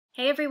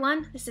Hey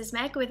everyone, this is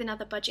Meg with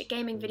another budget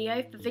gaming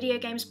video for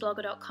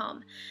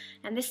VideoGamesBlogger.com,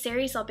 and this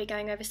series I'll be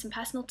going over some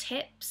personal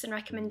tips and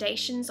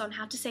recommendations on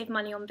how to save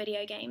money on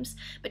video games,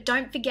 but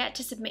don't forget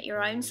to submit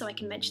your own so I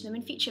can mention them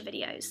in future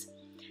videos.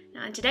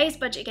 Now in today's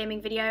budget gaming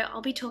video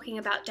I'll be talking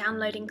about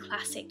downloading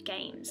classic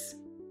games.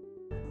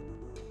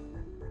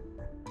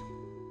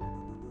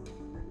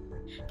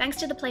 Thanks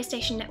to the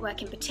PlayStation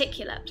Network in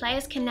particular,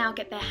 players can now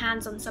get their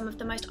hands on some of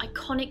the most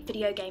iconic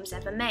video games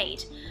ever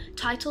made.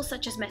 Titles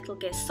such as Metal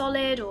Gear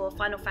Solid or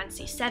Final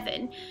Fantasy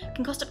VII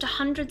can cost up to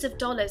hundreds of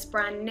dollars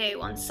brand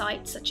new on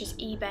sites such as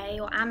eBay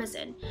or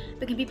Amazon,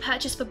 but can be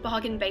purchased for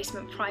bargain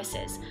basement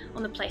prices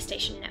on the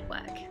PlayStation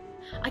Network.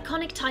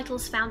 Iconic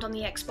titles found on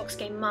the Xbox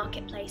Game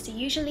Marketplace are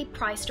usually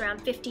priced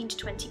around £15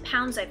 to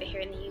 £20 over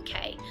here in the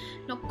UK,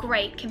 not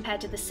great compared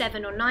to the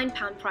 £7 or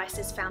 £9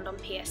 prices found on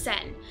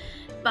PSN,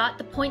 but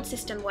the point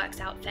system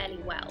works out fairly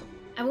well.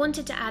 I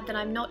wanted to add that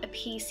I'm not a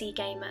PC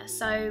gamer,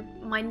 so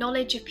my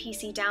knowledge of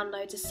PC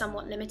downloads is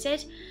somewhat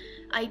limited.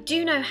 I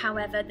do know,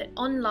 however, that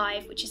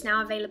OnLive, which is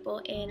now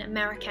available in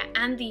America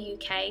and the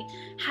UK,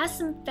 has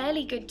some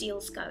fairly good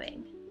deals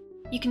going.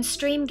 You can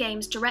stream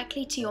games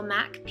directly to your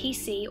Mac,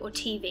 PC or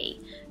TV.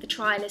 The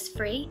trial is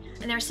free,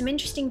 and there are some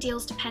interesting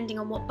deals depending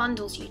on what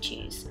bundles you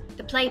choose.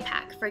 The Play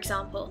Pack, for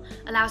example,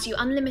 allows you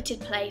unlimited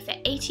play for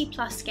 80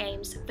 plus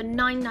games for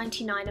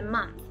 $9.99 a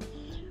month.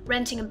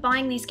 Renting and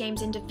buying these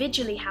games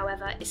individually,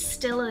 however, is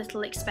still a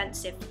little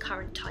expensive for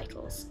current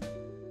titles.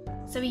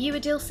 So are you a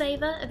deal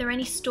saver? Are there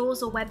any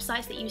stores or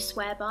websites that you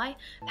swear by?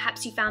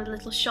 Perhaps you found a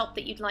little shop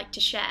that you'd like to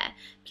share.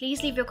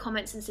 Please leave your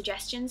comments and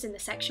suggestions in the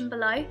section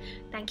below.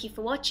 Thank you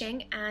for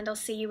watching, and I'll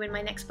see you in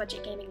my next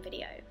budget gaming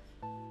video.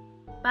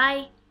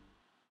 Bye!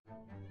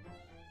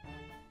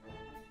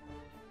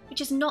 Which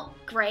is not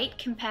great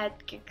compared...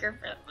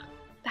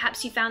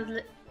 Perhaps you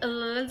found a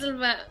little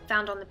bit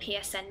found on the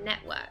PSN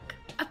network.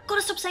 I've got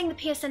to stop saying the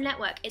PSN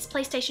network. It's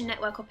PlayStation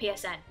Network or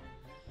PSN.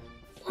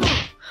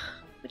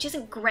 Which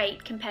isn't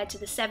great compared to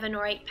the £7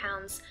 or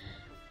 £8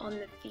 on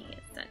the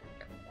PSN.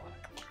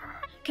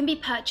 Can be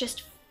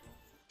purchased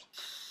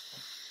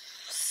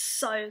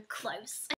so close.